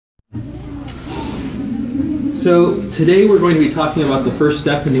So today we're going to be talking about the first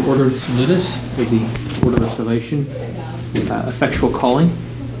step in the order of salutis, or the order of salvation, effectual calling.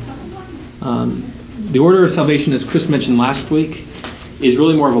 The order of salvation, as Chris mentioned last week, is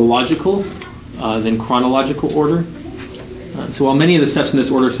really more of a logical than chronological order. So while many of the steps in this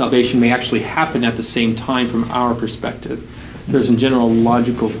order of salvation may actually happen at the same time from our perspective, there's in general a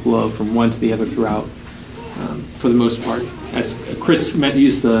logical flow from one to the other throughout, for the most part. As Chris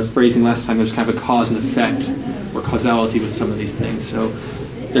used the phrasing last time, there's kind of a cause and effect or causality with some of these things. So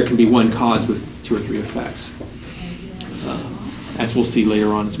there can be one cause with two or three effects, as we'll see later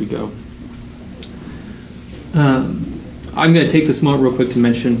on as we go. I'm going to take this moment real quick to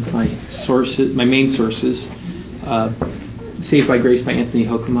mention my main sources. Saved by Grace by Anthony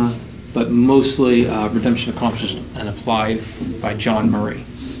Hoekema, but mostly Redemption Accomplished and Applied by John Murray.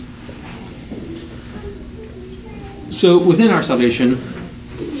 So within our salvation,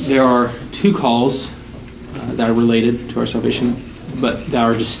 there are two calls that are related to our salvation, but that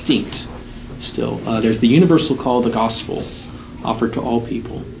are distinct still. There's the universal call, the gospel, offered to all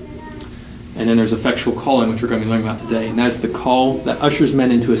people. And then there's effectual calling, which we're going to be learning about today. And that's the call that ushers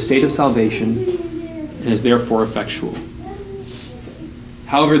men into a state of salvation and is therefore effectual.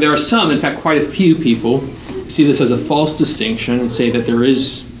 However, there are some, in fact quite a few people, who see this as a false distinction and say that there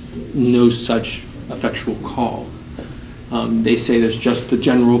is no such effectual call. They say there's just the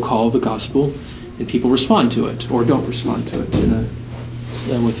general call of the gospel, and people respond to it or don't respond to it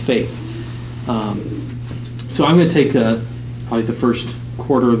with faith. So I'm going to take probably the first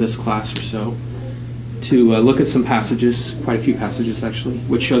quarter of this class or so to look at some passages, quite a few passages actually,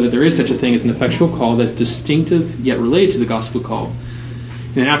 which show that there is such a thing as an effectual call that's distinctive yet related to the gospel call.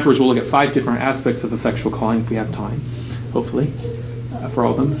 And then afterwards we'll look at 5 different aspects of effectual calling if we have time, hopefully, for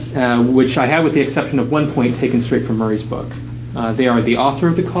all of them, which I have with the exception of one point taken straight from Murray's book. They are the author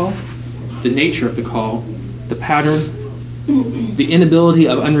of the call, the nature of the call, the pattern, the inability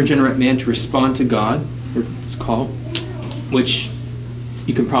of unregenerate man to respond to God, or its call, which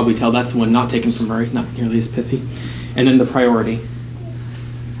you can probably tell that's the one not taken from Murray, not nearly as pithy, and then the priority.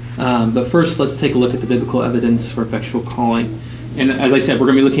 But first, let's take a look at the biblical evidence for effectual calling. And as I said, we're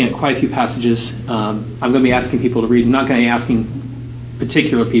going to be looking at quite a few passages. I'm going to be asking people to read. I'm not going to be asking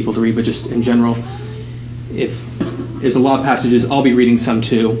particular people to read, but just in general. If there's a lot of passages, I'll be reading some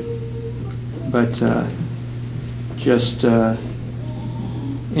too. But just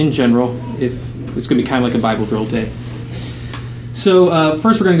in general, if it's going to be kind of like a Bible drill day. So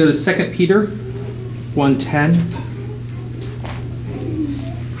first we're going to go to 2 Peter 1:10.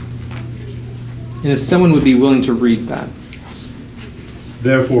 And if someone would be willing to read that.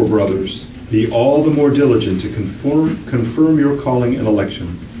 Therefore, brothers, be all the more diligent to confirm your calling and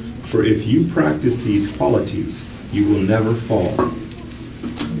election. For if you practice these qualities, you will never fall.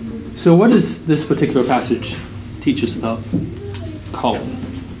 So what does this particular passage teach us about calling?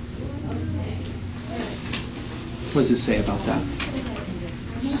 What does it say about that?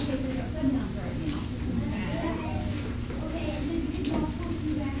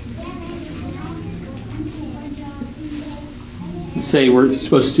 Say we're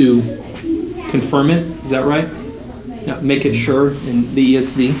supposed to confirm it. Is that right? Yeah, make it sure in the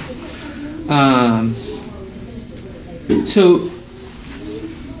ESV. So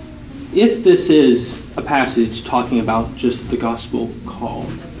if this is a passage talking about just the gospel call,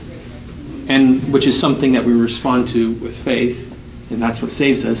 and which is something that we respond to with faith, and that's what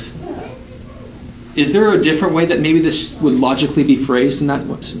saves us, is there a different way that maybe this would logically be phrased in that,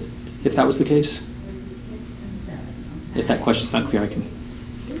 if that was the case? If that question's not clear, I can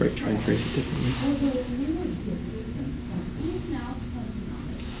try and phrase it differently.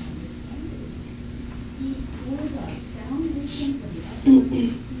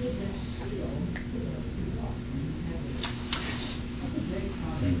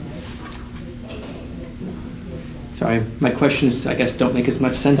 Sorry, my questions, I guess, don't make as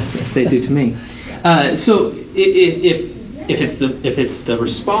much sense as they do to me. So if it's the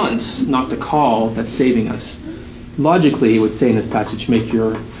response, not the call, that's saving us, logically, it would say in this passage, make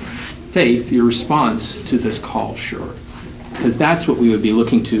your faith, your response to this call sure. Because that's what we would be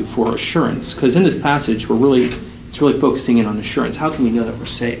looking to for assurance. Because in this passage, it's really focusing in on assurance. How can we know that we're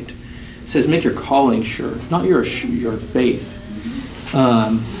saved? It says, make your calling sure, not your faith.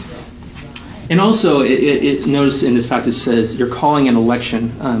 And also, notice in this passage it says, your calling and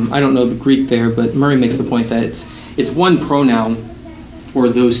election. I don't know the Greek there, but Murray makes the point that it's one pronoun for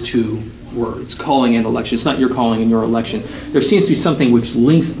those two words, calling and election. It's not your calling and your election. There seems to be something which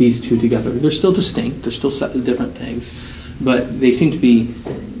links these two together. They're still distinct. They're still different things. But they seem to be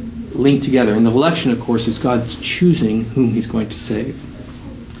linked together. And the election, of course, is God's choosing whom he's going to save.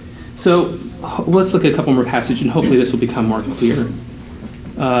 So let's look at a couple more passages, and hopefully this will become more clear.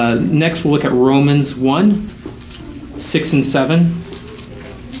 Next, we'll look at Romans 1, 6 and 7.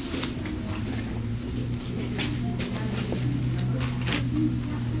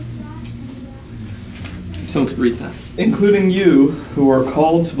 Someone could read that. Including you, who are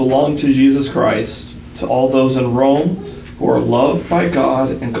called to belong to Jesus Christ, to all those in Rome who are loved by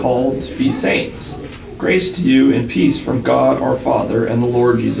God and called to be saints. Grace to you and peace from God our Father and the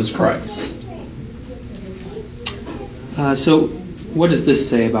Lord Jesus Christ. So what does this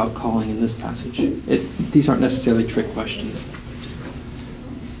say about calling in this passage? These aren't necessarily trick questions.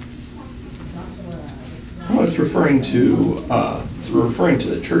 Well, it's referring to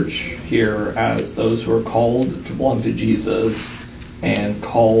the church here as those who are called to belong to Jesus and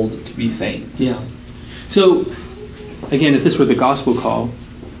called to be saints. Yeah. So, again, if this were the gospel call,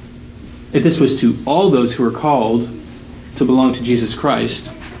 if this was to all those who are called to belong to Jesus Christ,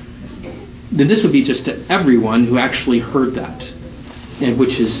 then this would be just to everyone who actually heard that, and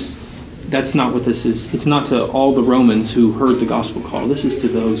that's not what this is. It's not to all the Romans who heard the gospel call. This is to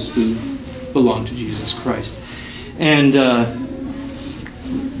those who belong to Jesus Christ. And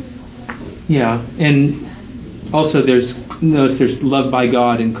and also there's loved by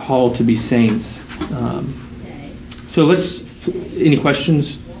God and called to be saints. So any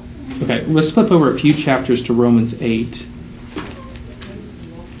questions? Okay, let's flip over a few chapters to Romans 8.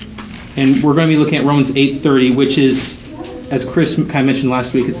 And we're going to be looking at Romans 8:30, which is, as Chris kind of mentioned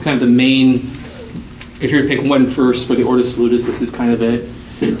last week, it's kind of the main, if you're going to pick one verse for the Ordo Salutis, this is kind of it.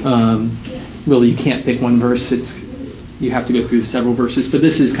 Really, you can't pick one verse. You have to go through several verses, but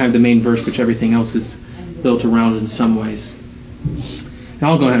this is kind of the main verse, which everything else is built around in some ways.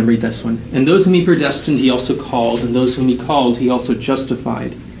 Now I'll go ahead and read this one. And those whom he predestined, he also called. And those whom he called, he also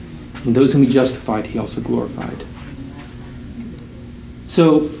justified. And those whom he justified, he also glorified.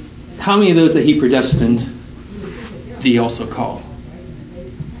 So, how many of those that he predestined did he also call?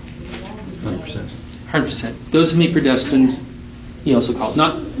 100%. 100%. Those whom he predestined, he also called.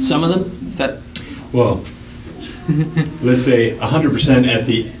 Not some of them? Is that? Well, let's say 100%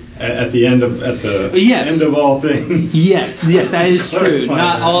 at the end of all things. Yes, that is true.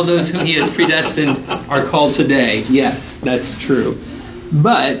 Not all those whom he has predestined are called today. Yes, that's true.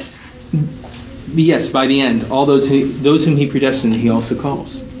 But yes, by the end, all those whom he predestined, he also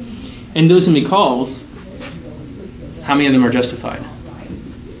calls. And those whom he calls, how many of them are justified?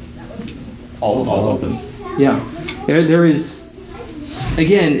 All of them. Yeah. There is,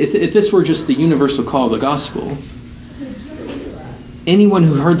 again, if this were just the universal call of the gospel, anyone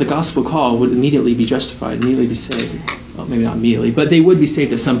who heard the gospel call would immediately be justified, immediately be saved. Well, maybe not immediately, but they would be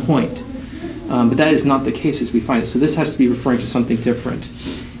saved at some point. But that is not the case as we find it. So this has to be referring to something different.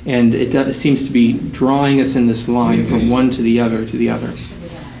 And it seems to be drawing us in this line from one to the other to the other.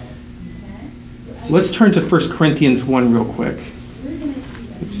 Let's turn to 1 Corinthians 1 real quick.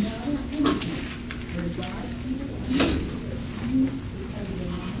 Oops.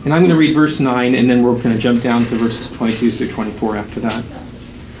 And I'm going to read verse 9, and then we're going to jump down to verses 22 through 24 after that.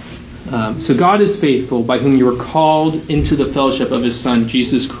 So God is faithful, by whom you were called into the fellowship of his Son,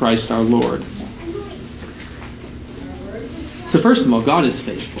 Jesus Christ our Lord. So first of all, God is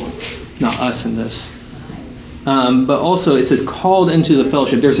faithful, not us in this. But also it says called into the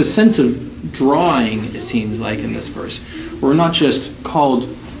fellowship. There's a sense of drawing, it seems like, in this verse. We're not just called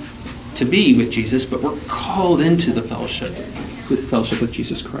to be with Jesus, but we're called into the fellowship with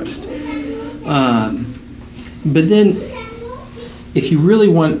Jesus Christ. But then, if you really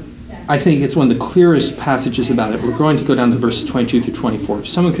want, I think it's one of the clearest passages about it. We're going to go down to verses 22 through 24. If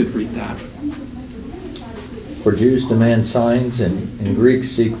someone could read that. For Jews demand signs, and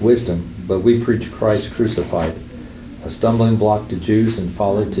Greeks seek wisdom, but we preach Christ crucified, a stumbling block to Jews and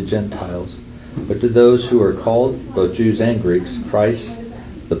folly to Gentiles. But to those who are called, both Jews and Greeks, Christ,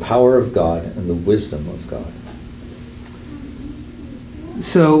 the power of God and the wisdom of God.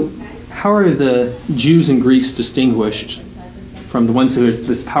 So, how are the Jews and Greeks distinguished from the ones who are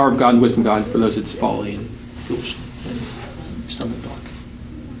the power of God and wisdom of God, for those it's folly and foolish and stumbling block?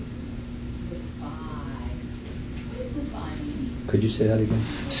 Could you say that again?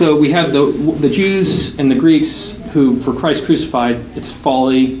 So we have the Jews and the Greeks who, for Christ crucified, it's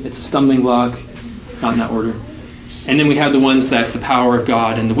folly, it's a stumbling block, not in that order. And then we have the ones that's the power of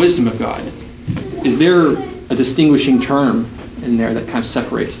God and the wisdom of God. Is there a distinguishing term in there that kind of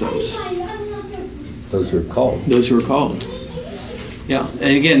separates those? Those who are called. Those who are called. Yeah.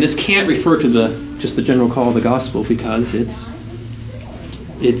 And again, this can't refer to just the general call of the gospel, because it's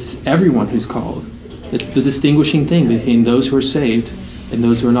everyone who's called. It's the distinguishing thing between those who are saved and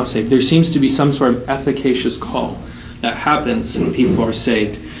those who are not saved. There seems to be some sort of efficacious call that happens when people are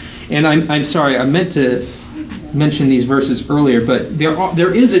saved. And I'm sorry, I meant to mention these verses earlier, but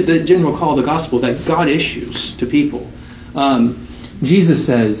there is the general call of the gospel that God issues to people. Jesus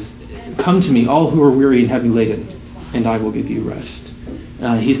says, "Come to me, all who are weary and heavy laden, and I will give you rest."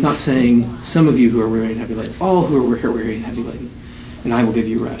 He's not saying some of you who are weary and heavy laden, all who are weary and heavy laden, and I will give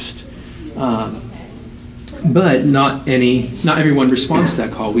you rest. But not everyone responds to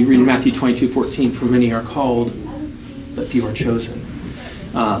that call. We read in Matthew 22:14, "For many are called, but few are chosen."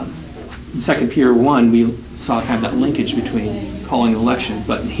 In 2 Peter 1, we saw kind of that linkage between calling and election.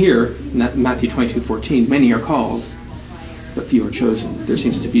 But here, in Matthew 22:14, many are called, but few are chosen. There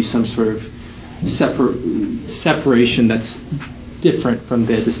seems to be some sort of separation that's different from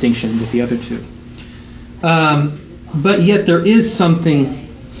the distinction with the other two. But yet there is something,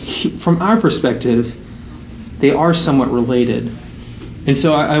 from our perspective, they are somewhat related. And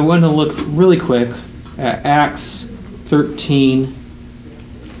so I want to look really quick at Acts 13,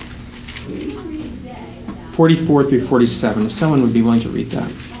 44 through 47. If someone would be willing to read that.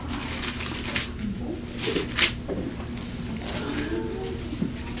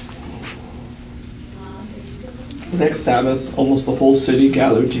 The next Sabbath, almost the whole city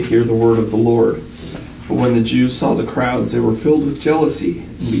gathered to hear the word of the Lord. But when the Jews saw the crowds, they were filled with jealousy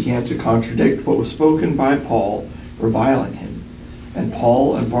and began to contradict what was spoken by Paul, reviling him. And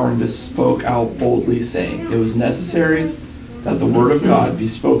Paul and Barnabas spoke out boldly, saying, "It was necessary that the word of God be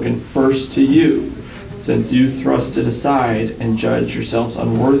spoken first to you, since you thrust it aside and judge yourselves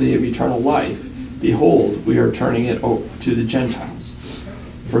unworthy of eternal life. Behold, we are turning it over to the Gentiles.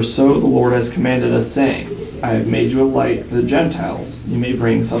 For so the Lord has commanded us, saying, I have made you a light for the Gentiles. You may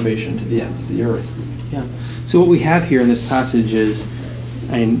bring salvation to the ends of the earth." Yeah. So what we have here in this passage is,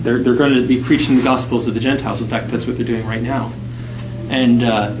 and they're going to be preaching the Gospels of the Gentiles. In fact, that's what they're doing right now. And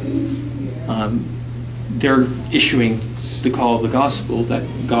they're issuing the call of the gospel that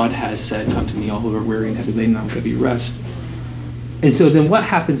God has said, "Come to me, all who are weary and heavy laden, and I will give you rest." And so then what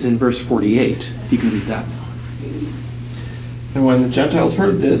happens in verse 48? If you can read that. And when the Gentiles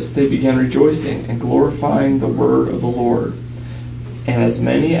heard this, they began rejoicing and glorifying the word of the Lord. And as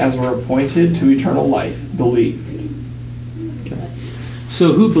many as were appointed to eternal life believed. Okay.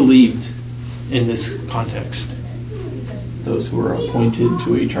 So who believed in this context? Those who were appointed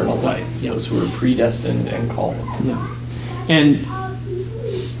to eternal life. Yeah. Those who were predestined and called. Yeah. And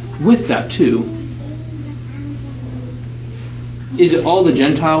with that too, is it all the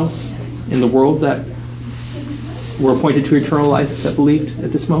Gentiles in the world that were appointed to eternal life that believed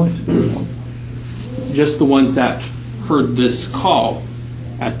at this moment? Just the ones that heard this call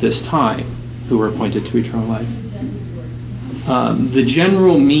at this time who were appointed to eternal life. The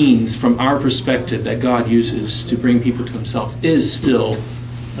general means from our perspective that God uses to bring people to himself is still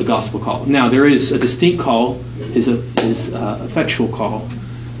a gospel call. Now there is a distinct call, is effectual call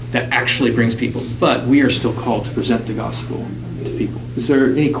that actually brings people, but we are still called to present the gospel to people. Is there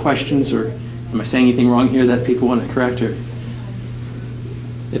any questions, or am I saying anything wrong here that people want to correct? Or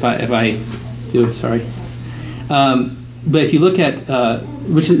if I do, sorry. But if you look at,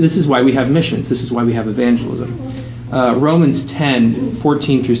 this is why we have missions. This is why we have evangelism. Romans 10,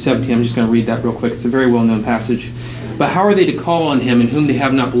 14 through 17. I'm just going to read that real quick. It's a very well-known passage. "But how are they to call on him in whom they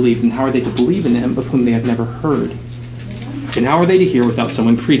have not believed? And how are they to believe in him of whom they have never heard? And how are they to hear without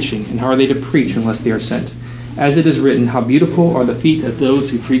someone preaching? And how are they to preach unless they are sent? As it is written, how beautiful are the feet of those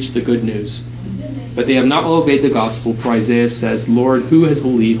who preach the good news. But they have not obeyed the gospel, for Isaiah says, Lord, who has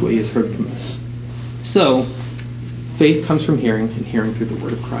believed what he has heard from us?" So, faith comes from hearing, and hearing through the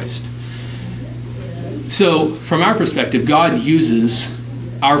word of Christ. So, from our perspective, God uses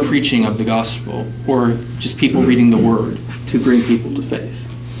our preaching of the gospel, or just people reading the word, to bring people to faith.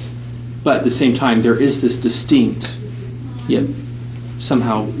 But at the same time, there is this distinct, yet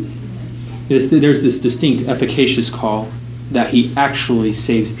somehow, there's this distinct efficacious call that he actually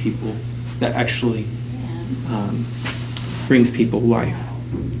saves people, that actually brings people life.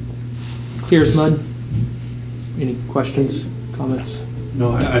 Clear as mud? Any questions, comments?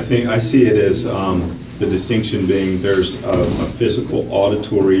 No, I think I see it as the distinction being there's a physical,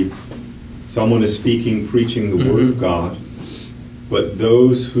 auditory, someone is speaking, preaching the word of God, but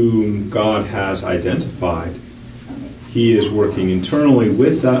those whom God has identified, he is working internally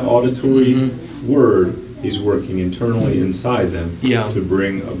with that auditory word. He's working internally inside them to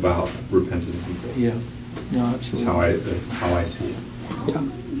bring about repentance and faith. Yeah, no, absolutely. That's how I see it. Yeah,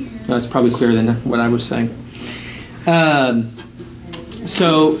 that's probably clearer than what I was saying.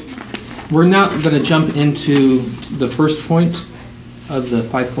 So we're not going to jump into the first point of the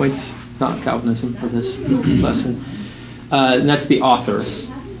 5 points, not Calvinism, for this lesson. And that's the author.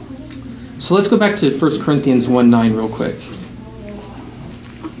 So let's go back to 1 Corinthians 1:9 real quick.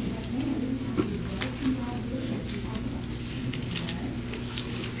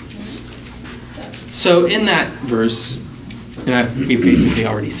 So in that verse, and we basically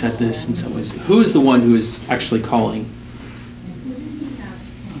already said this in some ways, who is the one who is actually calling?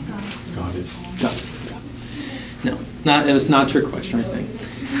 God is. God is. No, it was not a trick question or anything.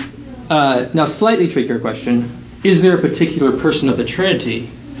 Now, slightly trickier question. Is there a particular person of the Trinity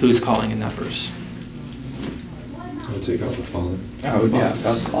who is calling in that verse? I would say God the Father. God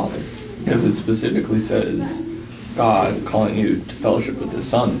the Father. Because it specifically says God calling you to fellowship with His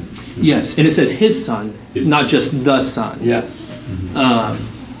Son. Yes, and it says His Son, not just the Son. Yes.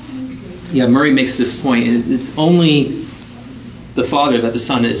 Murray makes this point, and it's only the Father that the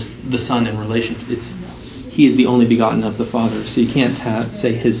Son is the Son in relation. He is the only begotten of the Father, so you can't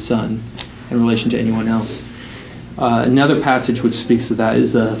say His Son in relation to anyone else. Another passage which speaks to that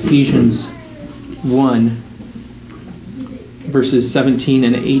is Ephesians 1, verses 17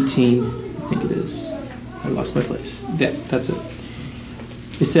 and 18. I think it is. I lost my place. That's it.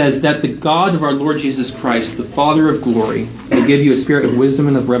 It says that the God of our Lord Jesus Christ, the Father of glory, may give you a spirit of wisdom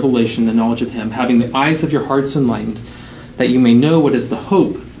and of revelation, the knowledge of Him, having the eyes of your hearts enlightened, that you may know what is the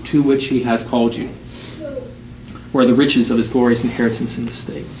hope to which He has called you, or the riches of His glorious inheritance in the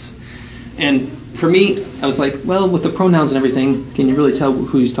saints. And for me, I was like, well, with the pronouns and everything, can you really tell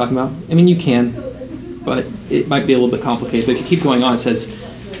who He's talking about? I mean, you can, but it might be a little bit complicated. But if you keep going on, it says,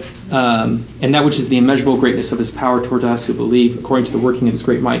 and that which is the immeasurable greatness of His power toward us who believe, according to the working of His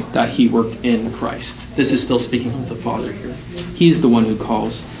great might, that He worked in Christ. This is still speaking of the Father here. He's the one who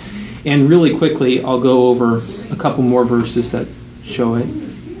calls. And really quickly, I'll go over a couple more verses that show it.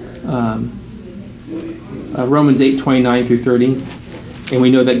 Romans 8:29 through 30. And we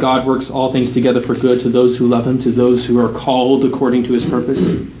know that God works all things together for good to those who love Him, to those who are called according to His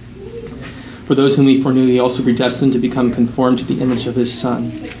purpose. For those whom He foreknew, He also predestined to become conformed to the image of His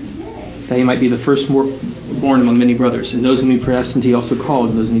Son, that He might be the firstborn among many brothers. And those whom He predestined, He also called.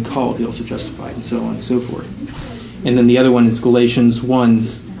 And those whom He called, He also justified, and so on and so forth. And then the other one is Galatians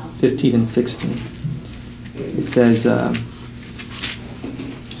 1:15 and 16. It says,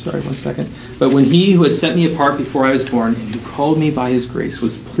 but when He who had set me apart before I was born, and who called me by His grace,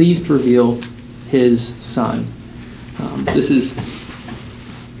 was pleased to reveal His Son. This is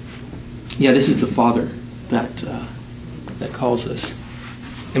the Father that calls us.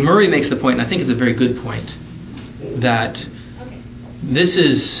 And Murray makes the point, and I think it's a very good point, that this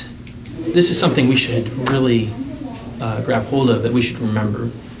is something we should really grab hold of, that we should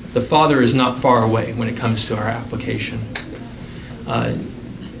remember. The Father is not far away when it comes to our application.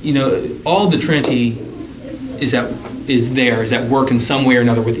 All the Trinity is at work in some way or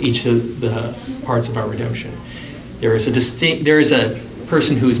another with each of the parts of our redemption. There is a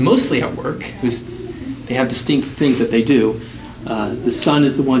person who is mostly at work, they have distinct things that they do. The Son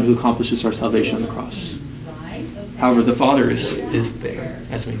is the one who accomplishes our salvation on the cross. However, the Father is there,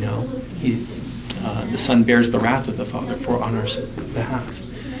 as we know. The Son bears the wrath of the Father on our behalf.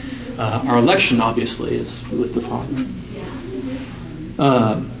 Our election, obviously, is with the Father.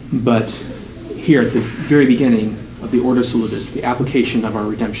 But here at the very beginning of the Ordo Salutis, the application of our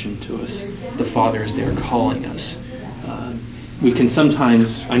redemption to us, the Father is there calling us. We can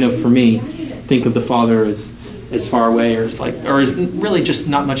sometimes, I know for me, think of the Father as far away, or as really just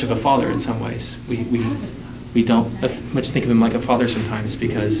not much of a father in some ways. We don't much think of Him like a father sometimes,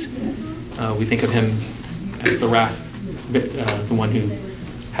 because we think of Him as the wrath, the one who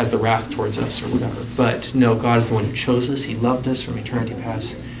has the wrath towards us or whatever. But no, God is the one who chose us. He loved us from eternity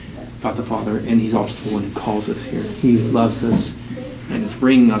past, God the Father, and He's also the one who calls us here. He loves us and is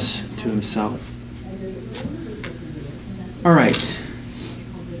bringing us to Himself. All right.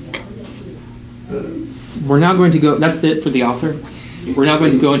 We're now going to go, that's it for the author. We're now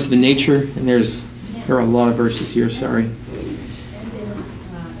going to go into the nature, and there are a lot of verses here, sorry.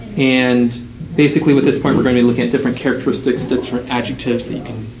 And basically, with this point, we're going to be looking at different characteristics, different adjectives that you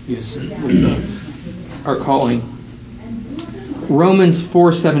can use with our calling. Romans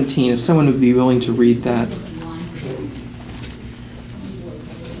 4:17, if someone would be willing to read that.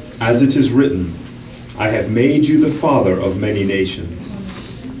 As it is written, I have made you the father of many nations,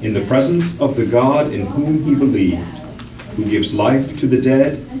 in the presence of the God in whom he believed, who gives life to the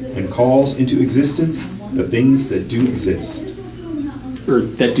dead and calls into existence the things that do exist. Or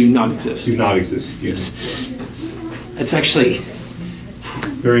that do not exist. Do not exist. Yes. It's actually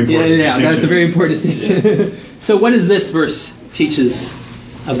very important. Yeah, that's a very important distinction. Yeah. So what does this verse teach us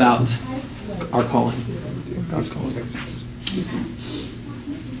about our calling? God's calling.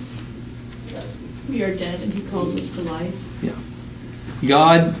 We are dead and He calls us to life. Yeah.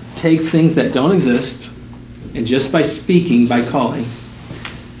 God takes things that don't exist, and just by speaking, by calling,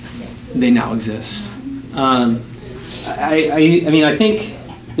 they now exist. I mean, I think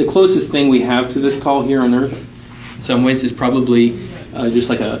The closest thing we have to this call here on earth, in some ways, is probably just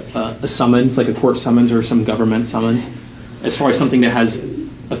like a summons, like a court summons or some government summons, as far as something that has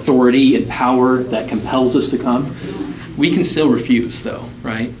authority and power that compels us to come. We can still refuse, though,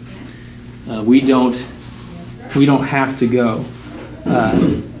 right? We don't have to go.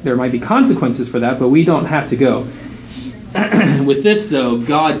 There might be consequences for that, but we don't have to go. With this, though,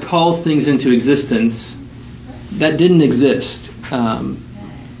 God calls things into existence that didn't exist.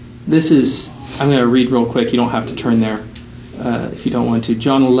 This is, I'm going to read real quick. You don't have to turn there if you don't want to.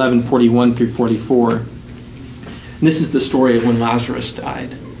 John 11:41 through 44. And this is the story of when Lazarus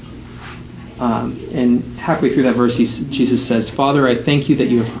died. And halfway through that verse, Jesus says, "Father, I thank you that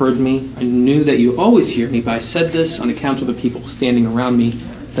you have heard me. I knew that you always hear me, but I said this on account of the people standing around me,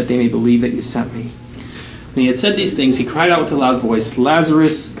 that they may believe that you sent me." When he had said these things, he cried out with a loud voice,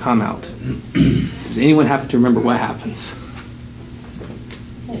 "Lazarus, come out." Does anyone happen to remember what happens?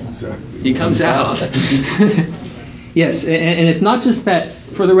 Exactly. He comes out. Yes, and it's not just that,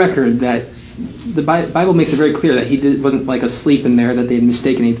 for the record, that the Bible makes it very clear that he wasn't like asleep in there, that they had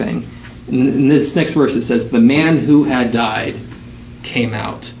mistaken anything. In this next verse it says, "The man who had died came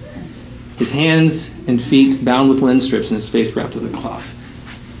out, his hands and feet bound with linen strips and his face wrapped with a cloth."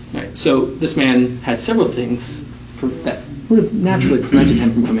 Right, so this man had several things that would have naturally prevented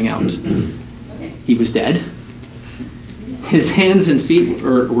him from coming out. He was dead. His hands and feet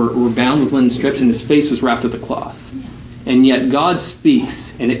were bound with linen strips and his face was wrapped with a cloth. And yet God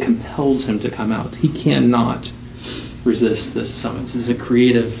speaks and it compels him to come out. He cannot resist this summons. This is a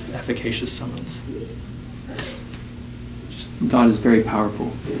creative, efficacious summons. God is very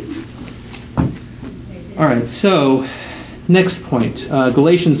powerful. All right, so next point,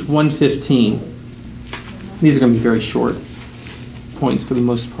 Galatians 1:15. These are going to be very short points for the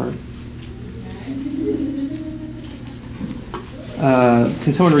most part.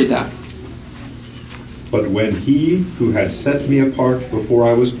 Can someone read that? "But when he who had set me apart before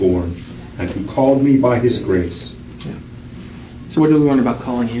I was born, and who called me by his grace." Yeah. So what do we learn about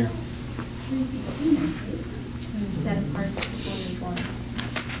calling here? Set apart before we were born.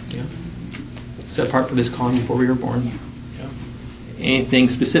 Yeah. Set apart for this calling before we were born. Yeah. Anything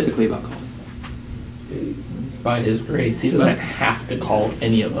specifically about calling? It's by his grace. He doesn't have to call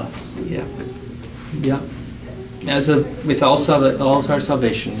any of us. Yeah. Yeah. With all our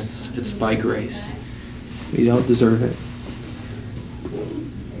salvation, it's by grace. We don't deserve it.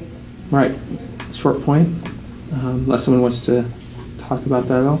 Right. Short point. Unless someone wants to talk about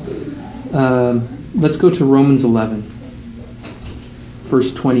that at all. Let's go to Romans 11,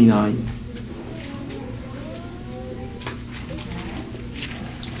 verse 29.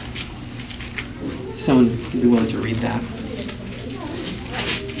 Someone would be willing to read that.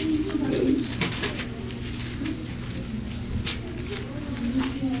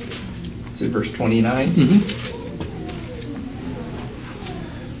 So verse 29. Mm-hmm.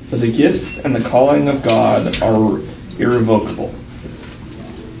 "For the gifts and the calling of God are irrevocable."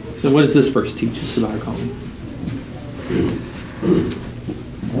 So what does this verse teach us about our calling?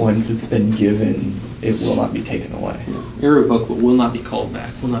 Once it's been given, it will not be taken away. Irrevocable, will not be called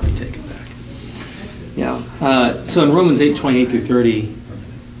back, will not be taken back. Yeah. So in Romans 8:28 through 30,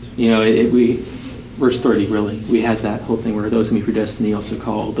 verse 30 really, we had that whole thing where those whom he predestined he also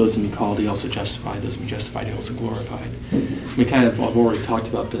called, those whom he called he also justified, those whom he justified he also glorified. We kind of have already talked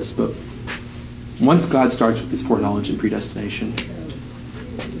about this, but once God starts with his foreknowledge and predestination,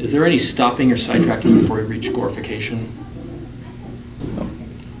 is there any stopping or sidetracking before we reach glorification?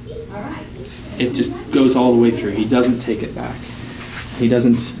 It just goes all the way through. He doesn't take it back. He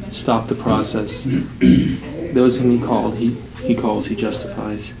doesn't stop the process. Those whom he called, he calls, he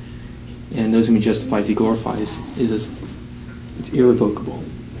justifies. And those whom he justifies, he glorifies. It's irrevocable.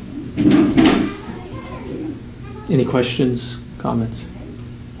 Any questions, comments?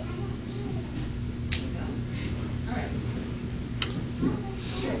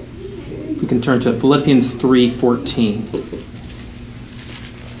 We can turn to Philippians 3:14.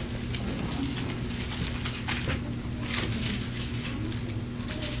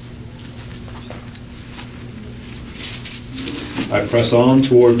 "I press on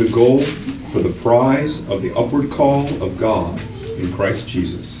toward the goal for the prize of the upward call of God in Christ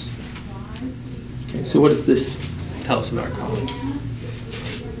Jesus." Okay, so what does this tell us about our calling?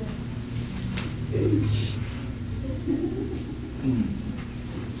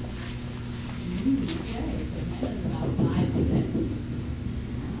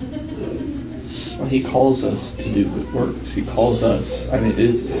 Well, he calls us to do good works. He calls us. I mean,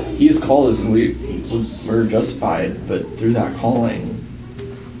 he has called us, and we're justified. But through that calling,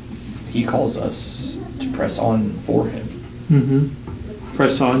 he calls us to press on for him. Mm-hmm.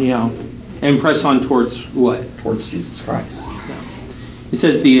 Press on, yeah. And press on towards what? Towards Jesus Christ. Yeah. It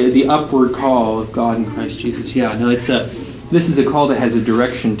says the upward call of God in Christ Jesus. Yeah, no, this is a call that has a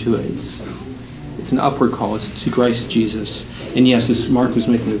direction to it. It's an upward call. It's to Christ Jesus. And yes, as Mark was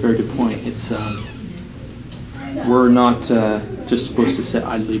making a very good point, it's we're not just supposed to sit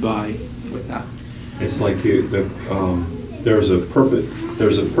idly by with that. It's like there's a purpose.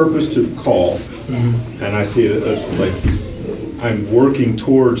 There's a purpose to the call, and I see it like I'm working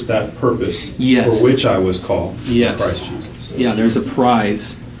towards that purpose for which I was called. Yes. Christ Jesus. Yeah, there's a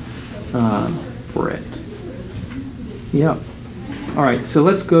prize for it. Yeah. All right, so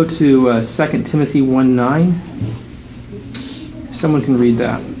let's go to 2 Timothy 1:9. If someone can read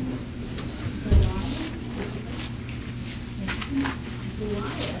that.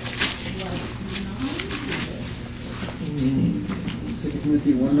 2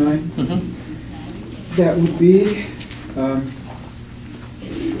 Timothy 1:9. That would be,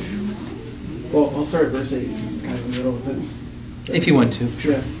 well, I'll start at verse 8 since it's kind of in the middle of it. If you want to.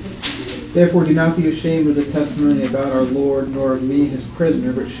 Sure. Yeah. Therefore, do not be ashamed of the testimony about our Lord, nor of me, his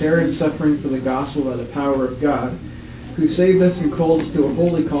prisoner, but share in suffering for the gospel by the power of God, who saved us and called us to a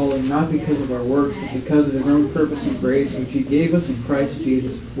holy calling, not because of our works, but because of his own purpose and grace, which he gave us in Christ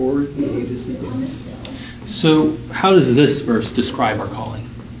Jesus before the ages began. So, how does this verse describe our calling?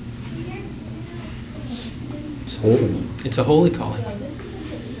 It's holy. It's a holy calling.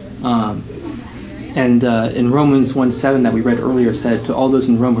 And in Romans 1:7 that we read earlier said, to all those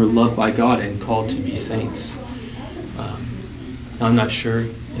in Rome who are loved by God and called to be saints. I'm not sure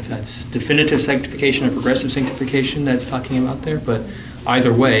if that's definitive sanctification or progressive sanctification that's talking about there, but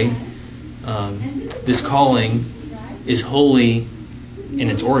either way, this calling is holy in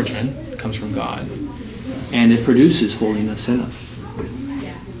its origin. It comes from God. And it produces holiness in us.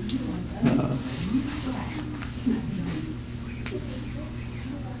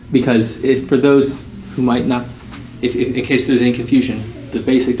 Because for those who might not, if in case there's any confusion, the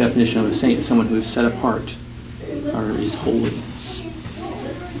basic definition of a saint is someone who is set apart or is holy.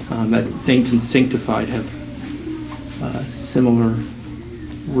 That saint and sanctified have similar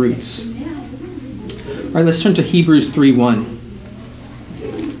roots. All right, let's turn to Hebrews 3:1.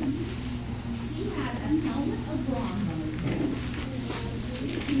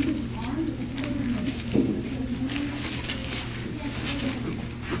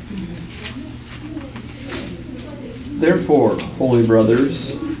 Therefore, holy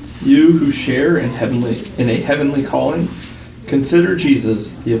brothers, you who share in a heavenly calling, consider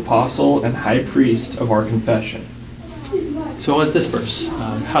Jesus the apostle and high priest of our confession. So what's this verse?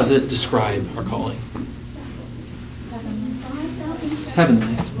 How does it describe our calling? It's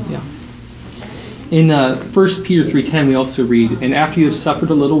heavenly, yeah. In 1 Peter 3:10 we also read, and after you have suffered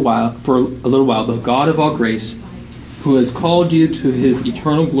a little while, the God of all grace, who has called you to his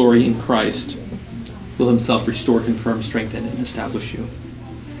eternal glory in Christ, will himself restore, confirm, strengthen, and establish you.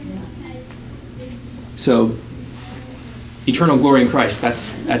 So, eternal glory in Christ,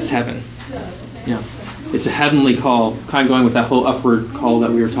 that's heaven. Yeah. It's a heavenly call, kind of going with that whole upward call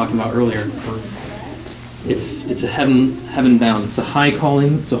that we were talking about earlier. It's a heaven bound. It's a high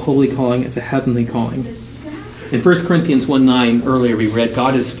calling, it's a holy calling, it's a heavenly calling. In 1 Corinthians 1:9 earlier we read,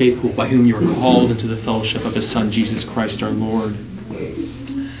 God is faithful, by whom you are called into the fellowship of his Son, Jesus Christ our Lord.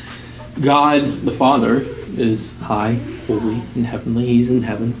 God, the Father, is high, holy, and heavenly. He's in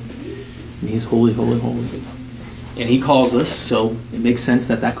heaven. And he's holy, holy, holy. And he calls us, so it makes sense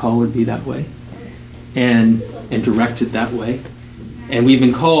that call would be that way. And directed that way. And we've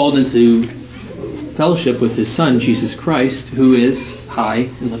been called into fellowship with his Son, Jesus Christ, who is high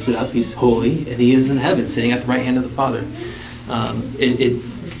and lifted up. He's holy, and he is in heaven, sitting at the right hand of the Father.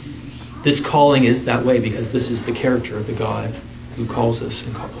 This calling is that way because this is the character of the God who calls us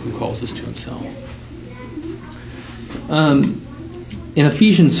and who calls us to himself. In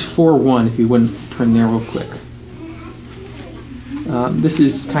Ephesians 4:1, if you wouldn't turn there real quick. This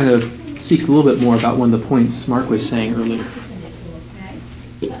is kind of speaks a little bit more about one of the points Mark was saying earlier.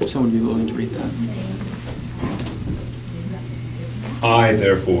 If someone would be willing to read that. I,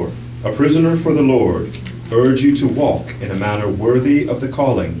 therefore, a prisoner for the Lord, urge you to walk in a manner worthy of the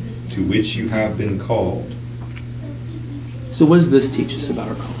calling to which you have been called. So what does this teach us about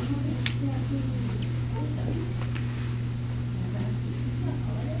our calling?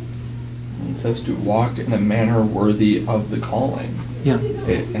 It says to walk in a manner worthy of the calling. Yeah.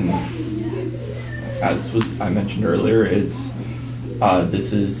 And as I mentioned earlier,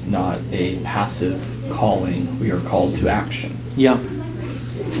 this is not a passive calling. We are called to action. Yeah.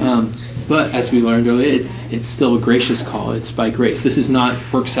 But as we learned earlier, it's still a gracious call. It's by grace. This is not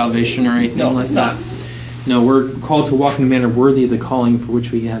work salvation or anything like that. No, we're called to walk in a manner worthy of the calling for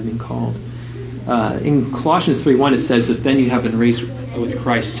which we have been called. In Colossians 3:1 it says, "If then you have been raised with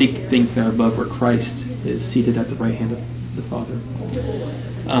Christ, seek things that are above where Christ is seated at the right hand of the Father."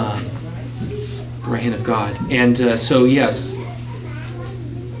 The right hand of God. And so yes,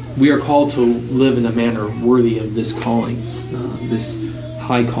 we are called to live in a manner worthy of this calling, this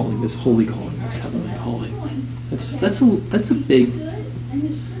high calling, this holy calling, this heavenly calling. That's a big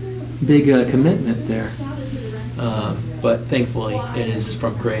commitment there. But thankfully, it is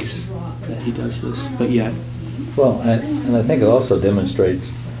from grace that He does this. But yet, well, and I think it also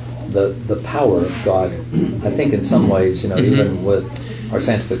demonstrates the power of God. I think in some ways, even with our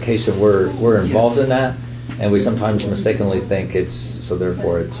sanctification, we're involved in that, and we sometimes mistakenly think it's so.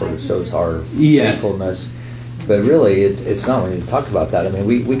 Therefore, it sort of shows our faithfulness. But really, it's not. When you talk about that, I mean,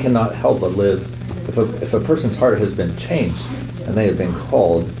 we cannot help but live. If a person's heart has been changed and they have been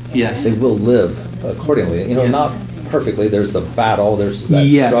called, they will live accordingly. Not perfectly. There's the battle. There's that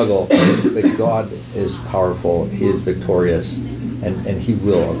struggle. But God is powerful. He is victorious, and He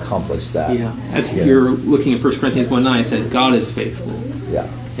will accomplish that. Yeah. As you're looking at 1 Corinthians 1:9, it said God is faithful. Yeah.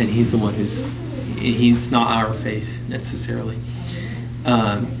 And He's the one He's not our faith necessarily.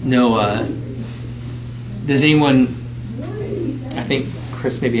 Does anyone? I think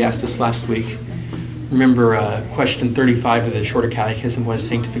Chris maybe asked this last week. Remember question 35 of the Shorter Catechism was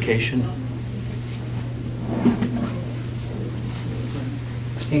sanctification.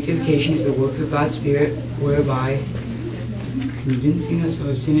 Sanctification is the work of God's Spirit, whereby convincing us of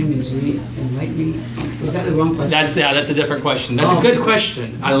our sin and misery, enlightening. Was that the wrong question? That's a different question. That's a good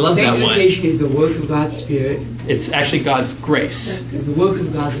question. I love that one. Sanctification is the work of God's Spirit. It's actually God's grace. It's the work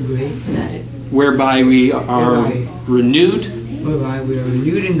of God's grace. Whereby we are renewed. Whereby we are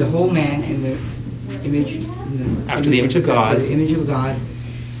renewed in the whole man in the image. After the image of God. The image of God.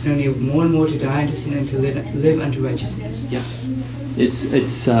 And only more and more to die unto sin and to live unto righteousness. Yes.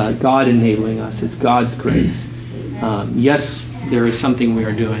 It's God enabling us. It's God's grace. Yes, there is something we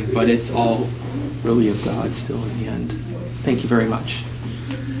are doing, but it's all really of God still in the end. Thank you very much.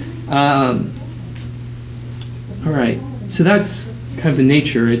 All right. So that's kind of the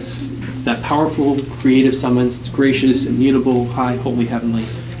nature. It's that powerful, creative summons. It's gracious, immutable, high, holy, heavenly.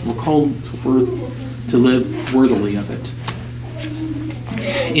 We're called to live worthily of it.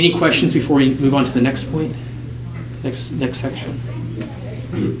 Any questions before we move on to the next point? Next section.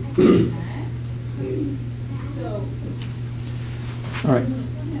 All right.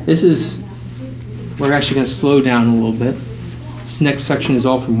 We're actually going to slow down a little bit. This next section is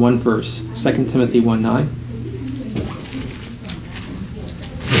all from one verse, 2 Timothy 1:9.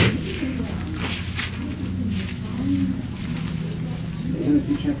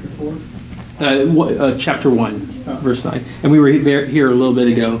 Timothy chapter 4? Chapter 1, verse 9. And we were here a little bit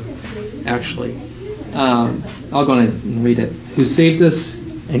ago, actually. I'll go ahead and read it. Who saved us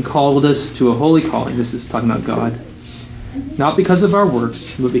and called us to a holy calling. This is talking about God. Not because of our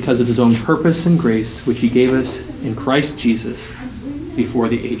works, but because of His own purpose and grace, which He gave us in Christ Jesus before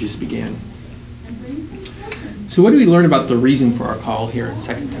the ages began. So what do we learn about the reason for our call here in 2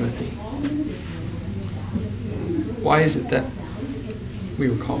 Timothy? Why is it that we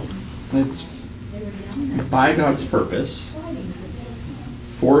were called? It's by God's purpose,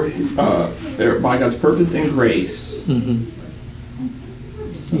 by God's purpose and grace. Mm-hmm.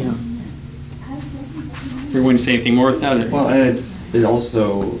 Yeah. You're going to say anything more with that? Or? Well, and it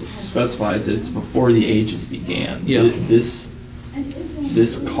also specifies that it's before the ages began. Yeah. This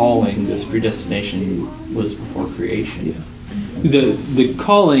calling, this predestination, was before creation. Yeah. The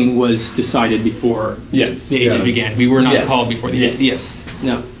calling was decided before the ages began. We were not called before the ages. Yes.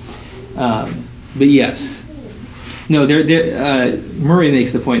 No. But yes. No. Murray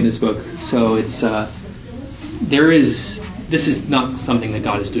makes the point in this book. So it's this is not something that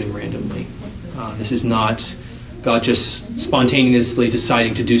God is doing randomly. This is not God just spontaneously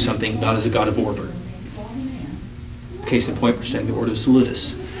deciding to do something. God is a God of order. Case in point, we're studying the Ordo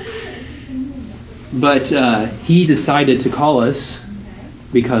Salutis. But He decided to call us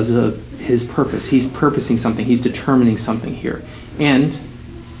because of His purpose. He's purposing something. He's determining something here. And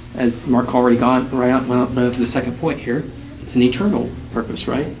as Mark already went on to the second point here, it's an eternal purpose,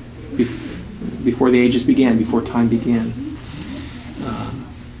 right? Before the ages began, before time began.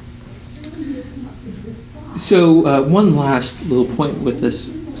 So one last little point with this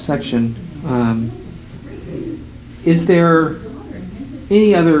section. Is there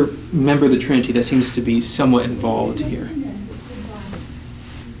any other member of the Trinity that seems to be somewhat involved here?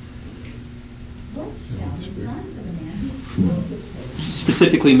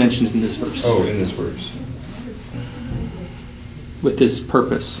 Specifically mentioned in this verse. Oh, in this verse. With this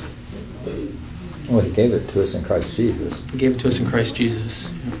purpose. Well, he gave it to us in Christ Jesus. He gave it to us in Christ Jesus.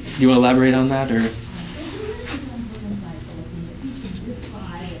 Do you want to elaborate on that, or?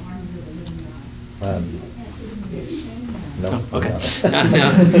 No. Oh, okay.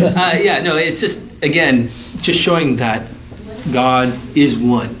 No. It's just, again, just showing that God is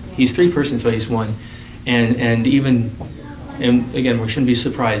one. He's three persons, but He's one. And again, we shouldn't be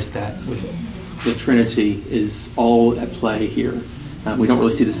surprised that with the Trinity is all at play here. We don't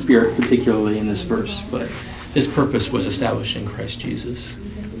really see the Spirit particularly in this verse, but this purpose was established in Christ Jesus.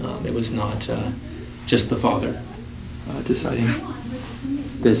 It was not just the Father deciding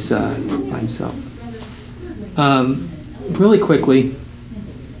this by Himself. Really quickly,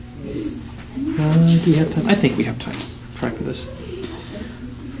 do we have time? I think we have time to try for this.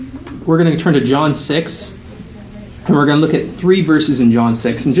 We're going to turn to John 6, and we're going to look at 3 verses in John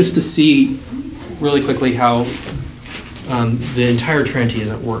 6, and just to see really quickly how the entire Trinity is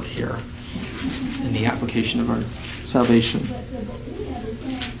at work here in the application of our salvation.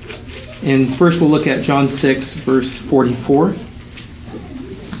 And first we'll look at John 6, verse 44.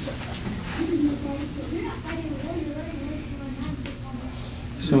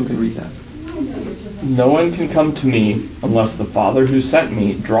 Someone can read that. No one can come to me unless the Father who sent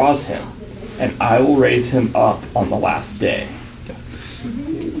me draws him, and I will raise him up on the last day.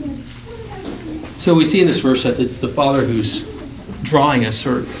 So we see in this verse that it's the Father who's drawing us,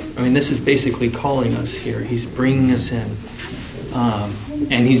 this is basically calling us here. He's bringing us in.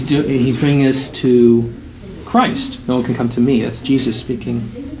 And he's bringing us to Christ. No one can come to me. That's Jesus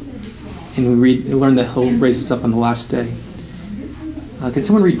speaking. And we learn that He'll raise us up on the last day. Can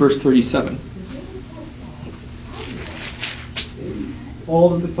someone read verse 37? All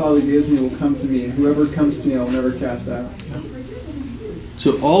that the Father gives me will come to me, and whoever comes to me I will never cast out. Yeah.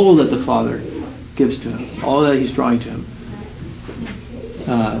 So all that the Father gives to Him, all that He's drawing to Him,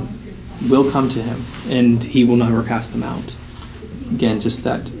 will come to Him, and He will never cast them out. Again, just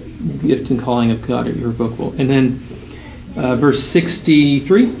that gift and calling of God are irrevocable. And then verse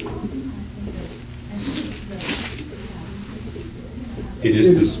 63. It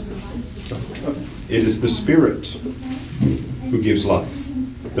is the Spirit who gives life.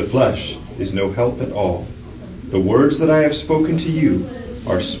 The flesh is no help at all. The words that I have spoken to you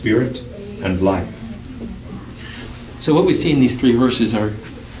are spirit and life. So what we see in these 3 verses are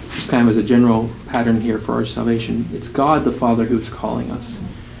just kind of as a general pattern here for our salvation. It's God the Father who is calling us.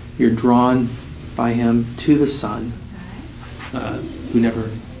 You're drawn by Him to the Son, who never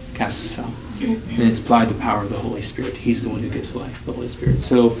casts us out. And it's by the power of the Holy Spirit. He's the one who gives life, the Holy Spirit.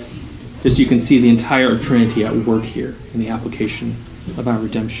 So just you can see the entire Trinity at work here in the application of our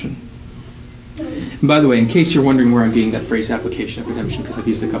redemption. And by the way, in case you're wondering where I'm getting that phrase application of redemption, because I've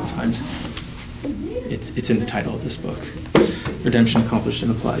used it a couple times, it's in the title of this book. Redemption accomplished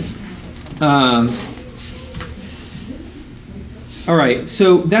and applied. All right,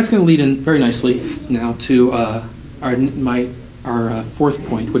 so that's going to lead in very nicely now to our 4th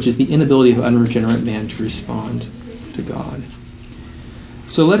point, which is the inability of unregenerate man to respond to God.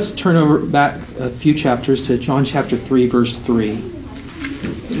 So let's turn back a few chapters to John chapter 3, verse 3.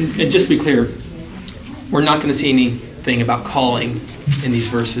 And just to be clear, we're not going to see anything about calling in these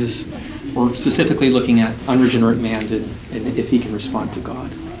verses. We're specifically looking at unregenerate man and if he can respond to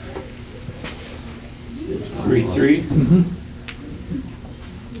God. 3:3. Mm-hmm.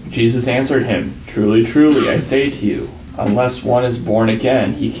 Jesus answered him, "Truly, truly, I say to you, unless one is born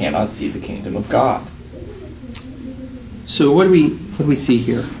again, he cannot see the kingdom of God." So what do we see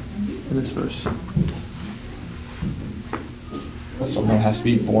here in this verse? Someone has to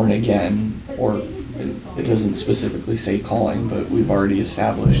be born again, or it doesn't specifically say calling, but we've already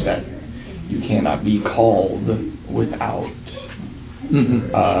established that you cannot be called without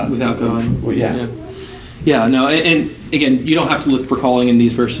without God. Well, yeah. No, and again, you don't have to look for calling in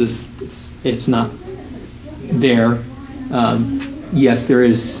these verses. It's not there. Yes, there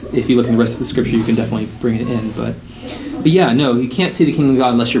is. If you look in the rest of the scripture, you can definitely bring it in. But yeah, no, you can't see the kingdom of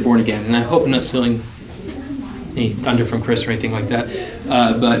God unless you're born again. And I hope I'm not stealing any thunder from Chris or anything like that.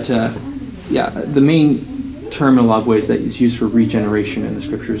 The main term in a lot of ways that is used for regeneration in the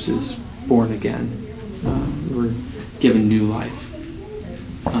scriptures is born again. We're given new life.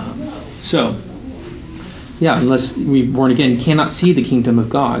 Unless we're born again, cannot see the kingdom of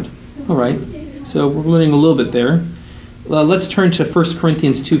God. All right, so we're learning a little bit there. Let's turn to 1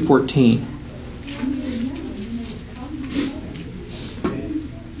 Corinthians 2:14.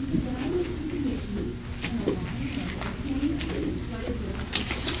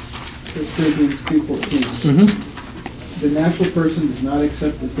 Corinthians 2:14. Mm-hmm. The natural person does not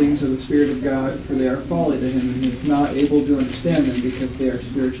accept the things of the Spirit of God, for they are folly to him, and he is not able to understand them because they are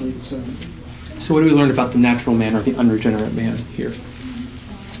spiritually discerned. So what do we learn about the natural man or the unregenerate man here?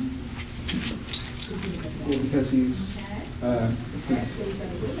 Well, because he's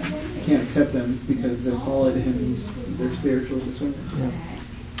can't accept them because they're folly to him. They're spiritual discernment. Yeah.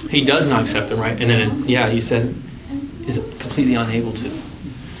 He does not accept them, right? And then, he said, is completely unable to.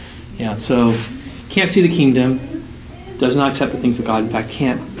 Yeah, so can't see the kingdom, does not accept the things of God, in fact,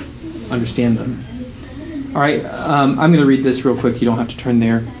 can't understand them. All right, I'm going to read this real quick. You don't have to turn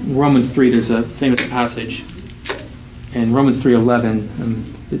there. In Romans 3, there's a famous passage. In Romans 3:11, I'm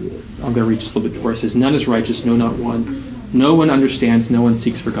going to read just a little bit before. It says, "None is righteous, no, not one. No one understands, no one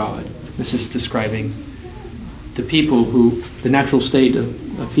seeks for God." This is describing the people the natural state of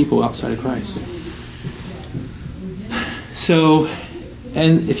people outside of Christ. So,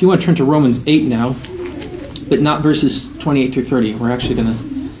 and if you want to turn to Romans 8 now, but not verses 28 through 30, we're actually going to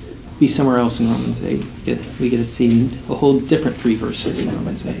be somewhere else in Romans 8. We get to see a whole different 3 verses in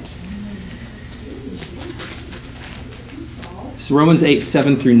Romans 8. So Romans 8,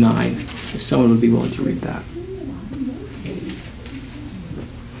 7 through 9, if someone would be willing to read that.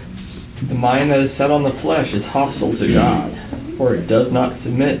 The mind that is set on the flesh is hostile to God, for it does not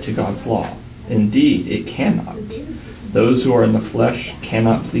submit to God's law. Indeed, it cannot. Those who are in the flesh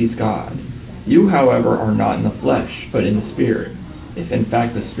cannot please God. You, however, are not in the flesh, but in the Spirit, if in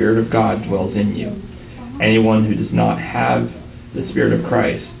fact the Spirit of God dwells in you. Anyone who does not have the Spirit of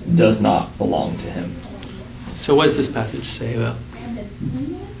Christ does not belong to him. So what does this passage say about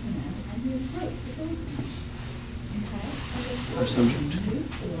our subject?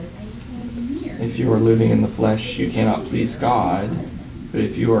 If you are living in the flesh, you cannot please God. But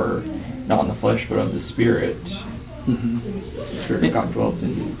if you are not in the flesh, but of the Spirit, the Spirit of God dwells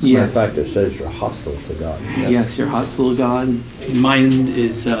in you. As a matter of fact, it says you're hostile to God. Yes, you're hostile to God. Mind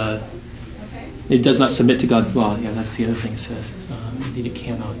is, it does not submit to God's law. Yeah, that's the other thing it says. Indeed, it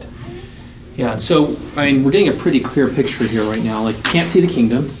cannot. Yeah, so, we're getting a pretty clear picture here right now. Like, can't see the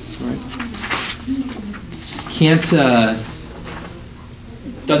kingdom, right? Can't,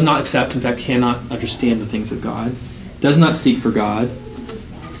 does not accept, in fact, cannot understand the things of God. Does not seek for God.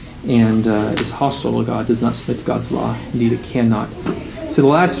 And is hostile to God, does not submit to God's law. Indeed, it cannot. So the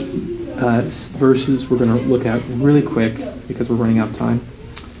last verses we're going to look at really quick, because we're running out of time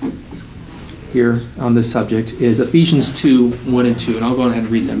here on this subject, is Ephesians 2, 1 and 2. And I'll go ahead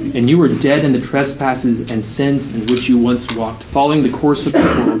and read them. "And you were dead in the trespasses and sins in which you once walked, following the course of the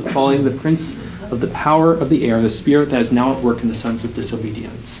world, following the prince of the power of the air, the spirit that is now at work in the sons of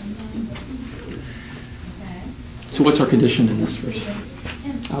disobedience." So what's our condition in this verse?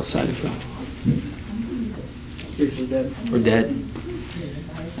 Outside of God. Spiritually dead. We're dead.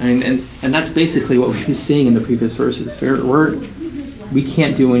 And that's basically what we've been seeing in the previous verses. We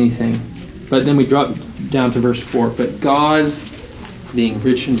can't do anything. But then we drop down to verse 4. "But God, being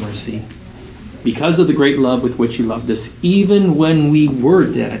rich in mercy, because of the great love with which He loved us, even when we were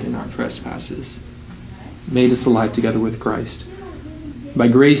dead in our trespasses, made us alive together with Christ. By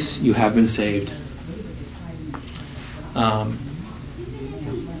grace you have been saved."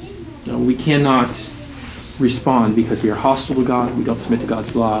 We cannot respond because we are hostile to God. We don't submit to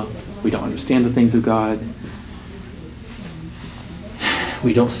God's law. We don't understand the things of God.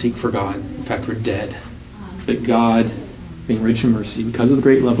 We don't seek for God. In fact, we're dead. But God, being rich in mercy, because of the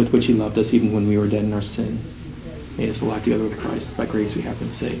great love with which He loved us, even when we were dead in our sin, made us alive together with Christ. By grace we have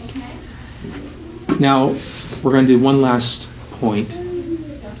been saved. Now, we're going to do one last point.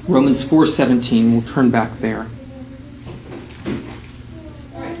 Romans 4:17. We'll turn back there.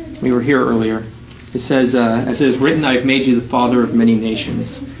 We were here earlier. It says, "As it is written, I have made you the father of many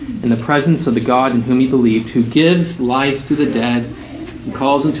nations, in the presence of the God in whom you believed, who gives life to the dead and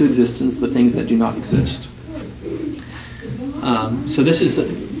calls into existence the things that do not exist." So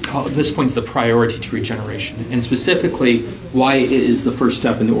this points the priority to regeneration, and specifically why it is the first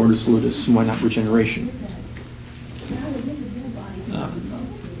step in the Ordo Salutis, and why not regeneration.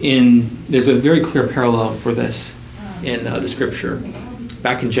 There's a very clear parallel for this in the Scripture.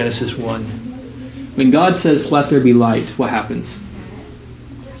 Back in Genesis 1. When God says, "Let there be light," what happens?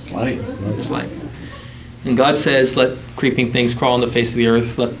 There's light. There's light. And God says, "Let creeping things crawl on the face of the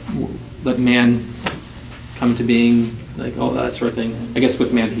earth. Let man come to being," like all that sort of thing. I guess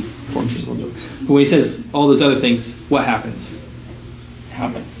with man He forms His own. But when He says all those other things, what happens?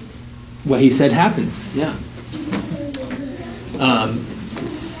 What He said happens. Yeah.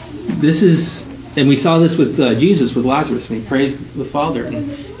 And we saw this with Jesus, with Lazarus, when He praised the Father. And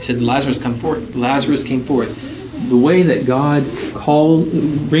He said, "Lazarus, come forth." Lazarus came forth. The way that God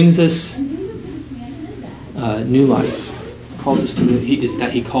brings us new life, calls us to is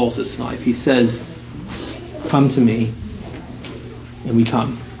that He calls us life. He says, "Come to me," and we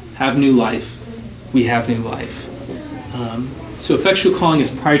come. Have new life. we have new life. So effectual calling is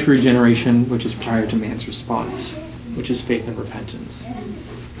prior to regeneration, which is prior to man's response, which is faith and repentance.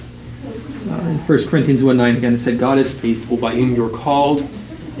 In 1 Corinthians 1:9 again, it said, God is faithful, by whom you are called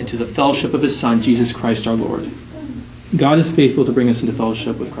into the fellowship of his Son, Jesus Christ our Lord. God is faithful to bring us into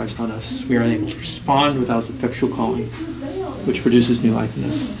fellowship with Christ, not us. We are unable to respond without his effectual calling, which produces new life in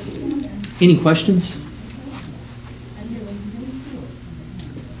us. Any questions?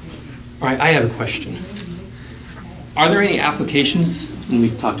 All right, I have a question. Are there any applications, and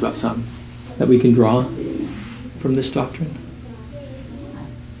we've talked about some, that we can draw from this doctrine?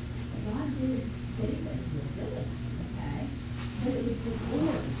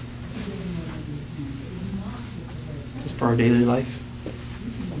 Just for our daily life?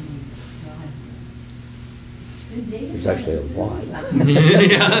 There's actually a lot.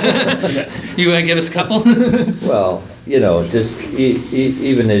 Yeah. You want to give us a couple? Well, just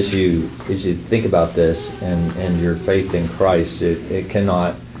even as you think about this and your faith in Christ, it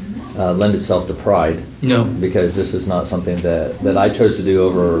cannot lend itself to pride. No. Because this is not something that I chose to do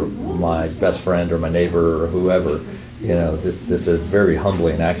over my best friend or my neighbor or whoever. This is very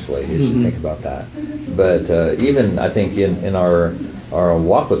humbling, actually. You should think about that. But even, I think, in our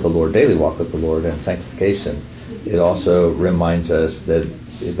walk with the Lord, daily walk with the Lord and sanctification, it also reminds us that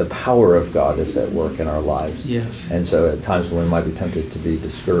the power of God is at work in our lives. Yes. And so at times when we might be tempted to be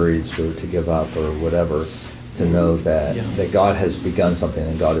discouraged or to give up or whatever, to know that God has begun something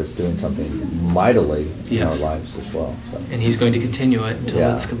and God is doing something mightily in our lives as well. So. And he's going to continue it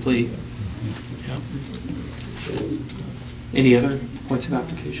until it's complete. Yeah. Any other points of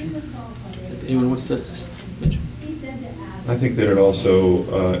application that anyone wants to mention? I think that it also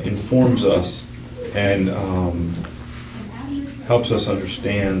informs us and helps us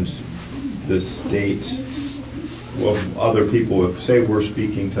understand the state of other people. If, say, we're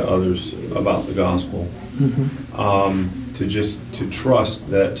speaking to others about the gospel, to trust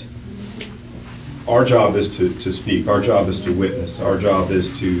that our job is to speak, our job is to witness, our job is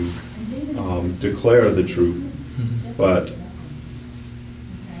to declare the truth, but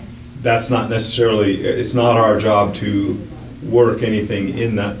that's not necessarily, it's not our job to work anything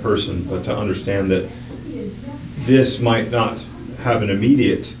in that person, but to understand that this might not have an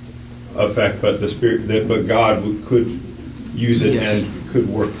immediate effect, but but God could use it and could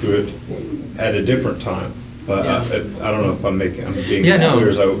work through it at a different time. But I don't know if I'm being as clear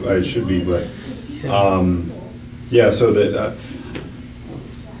as I should be, but so that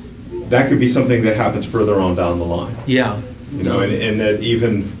that could be something that happens further on down the line. Yeah. And that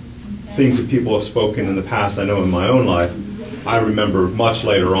even things that people have spoken in the past, I know in my own life, I remember much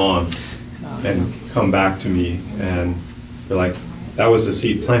later on and come back to me and be like, that was a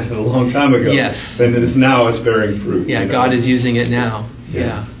seed planted a long time ago. Yes. And it's bearing fruit. Yeah, God is using it now.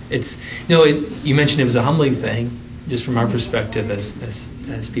 Yeah. It's you mentioned it was a humbling thing, just from our perspective as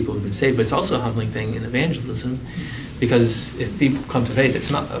people who've been saved, but it's also a humbling thing in evangelism, because if people come to faith,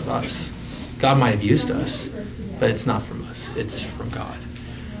 it's not of us. God might have used us, but it's not from us. It's from God.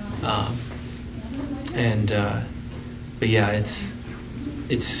 But yeah,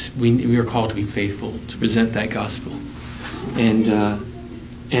 we are called to be faithful, to present that gospel, and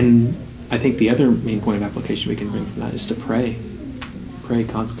I think the other main point of application we can bring from that is to pray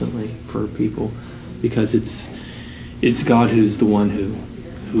constantly for people, because it's God who's the one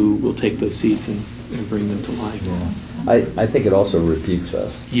who will take those seeds and bring them to life. Yeah. I think it also rebukes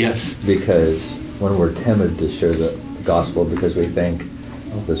us. Yes. Because when we're timid to share the gospel because we think,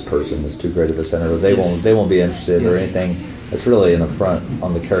 this person is too great of a sinner, or they won't be interested or anything. It's really an affront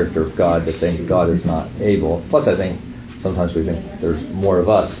on the character of God to think God is not able. Plus, I think sometimes we think there's more of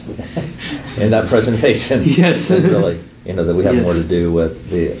us in that presentation. Yes. Than really, that we have more to do with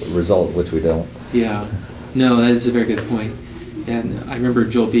the result, which we don't. Yeah. No, that is a very good point. And I remember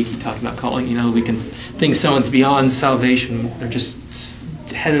Joel Beakey talking about calling. We can think someone's beyond salvation; they're just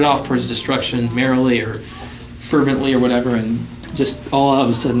headed off towards destruction, merrily or fervently or whatever, and just all of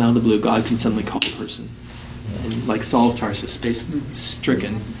a sudden, out of the blue, God can suddenly call a person, and like Saul of Tarsus,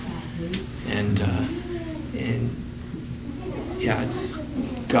 stricken, and it's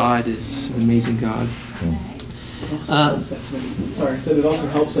God is an amazing God. It also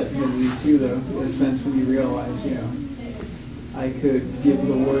helps that timidity too, though, in a sense, when you realize, I could give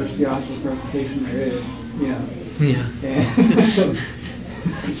the worst gospel presentation there is, and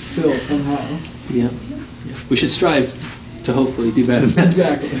still somehow. Yeah. We should strive to hopefully do better than that.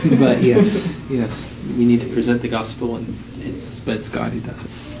 Exactly. But yes, we need to present the gospel, and it's God who does it.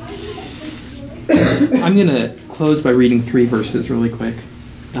 I'm going to close by reading 3 verses really quick.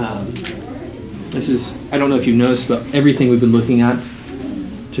 This is, I don't know if you've noticed, but everything we've been looking at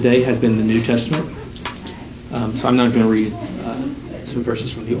today has been the New Testament. So I'm not going to read some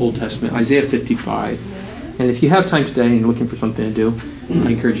verses from the Old Testament. Isaiah 55. And if you have time today and you're looking for something to do, I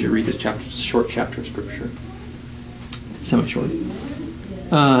encourage you to read this chapter. It's a short chapter of Scripture. Semi-short.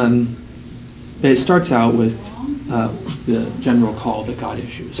 It starts out with the general call that God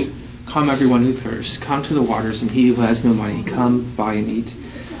issues. Come, everyone who thirsts, come to the waters, and he who has no money, come buy and eat.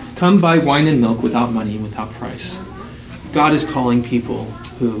 Come buy wine and milk without money and without price. God is calling people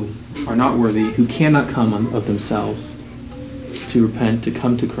who are not worthy, who cannot come of themselves, to repent, to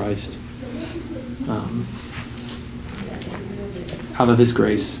come to Christ out of His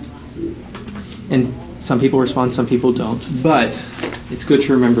grace. And some people respond, some people don't. But it's good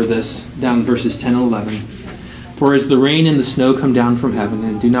to remember this down in verses 10 and 11. For as the rain and the snow come down from heaven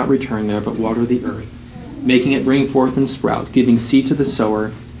and do not return there, but water the earth, making it bring forth and sprout, giving seed to the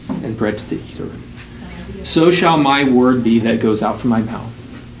sower and bread to the eater, so shall my word be that goes out from my mouth.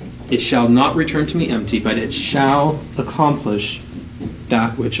 It shall not return to me empty, but it shall accomplish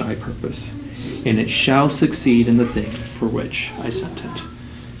that which I purpose, and it shall succeed in the thing for which I sent it.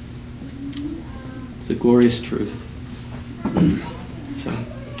 It's a glorious truth. So,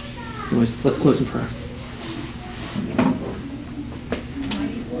 anyways, let's close in prayer.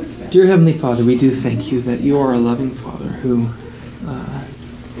 Dear Heavenly Father, we do thank you that you are a loving Father who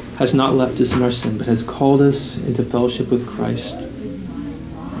has not left us in our sin, but has called us into fellowship with Christ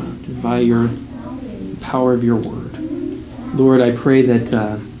by your power of your word. Lord, I pray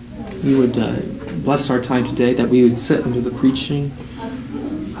that you would bless our time today, that we would sit under the preaching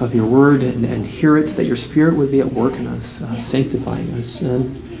of your word and hear it, that your Spirit would be at work in us, sanctifying us,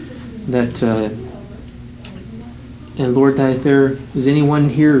 and that, and Lord, that if there is anyone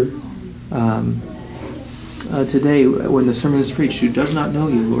here today when the sermon is preached who does not know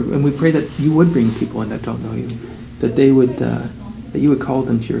you, Lord, and we pray that you would bring people in that don't know you, that they would, that you would call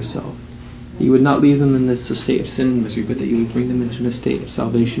them to yourself, that you would not leave them in this state of sin and misery, but that you would bring them into a state of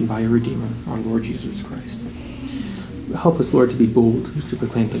salvation by your Redeemer, our Lord Jesus Christ. Help us, Lord, to be bold to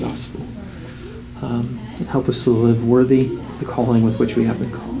proclaim the gospel. And help us to live worthy the calling with which we have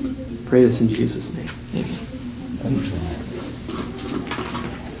been called. Pray this in Jesus' name. Amen.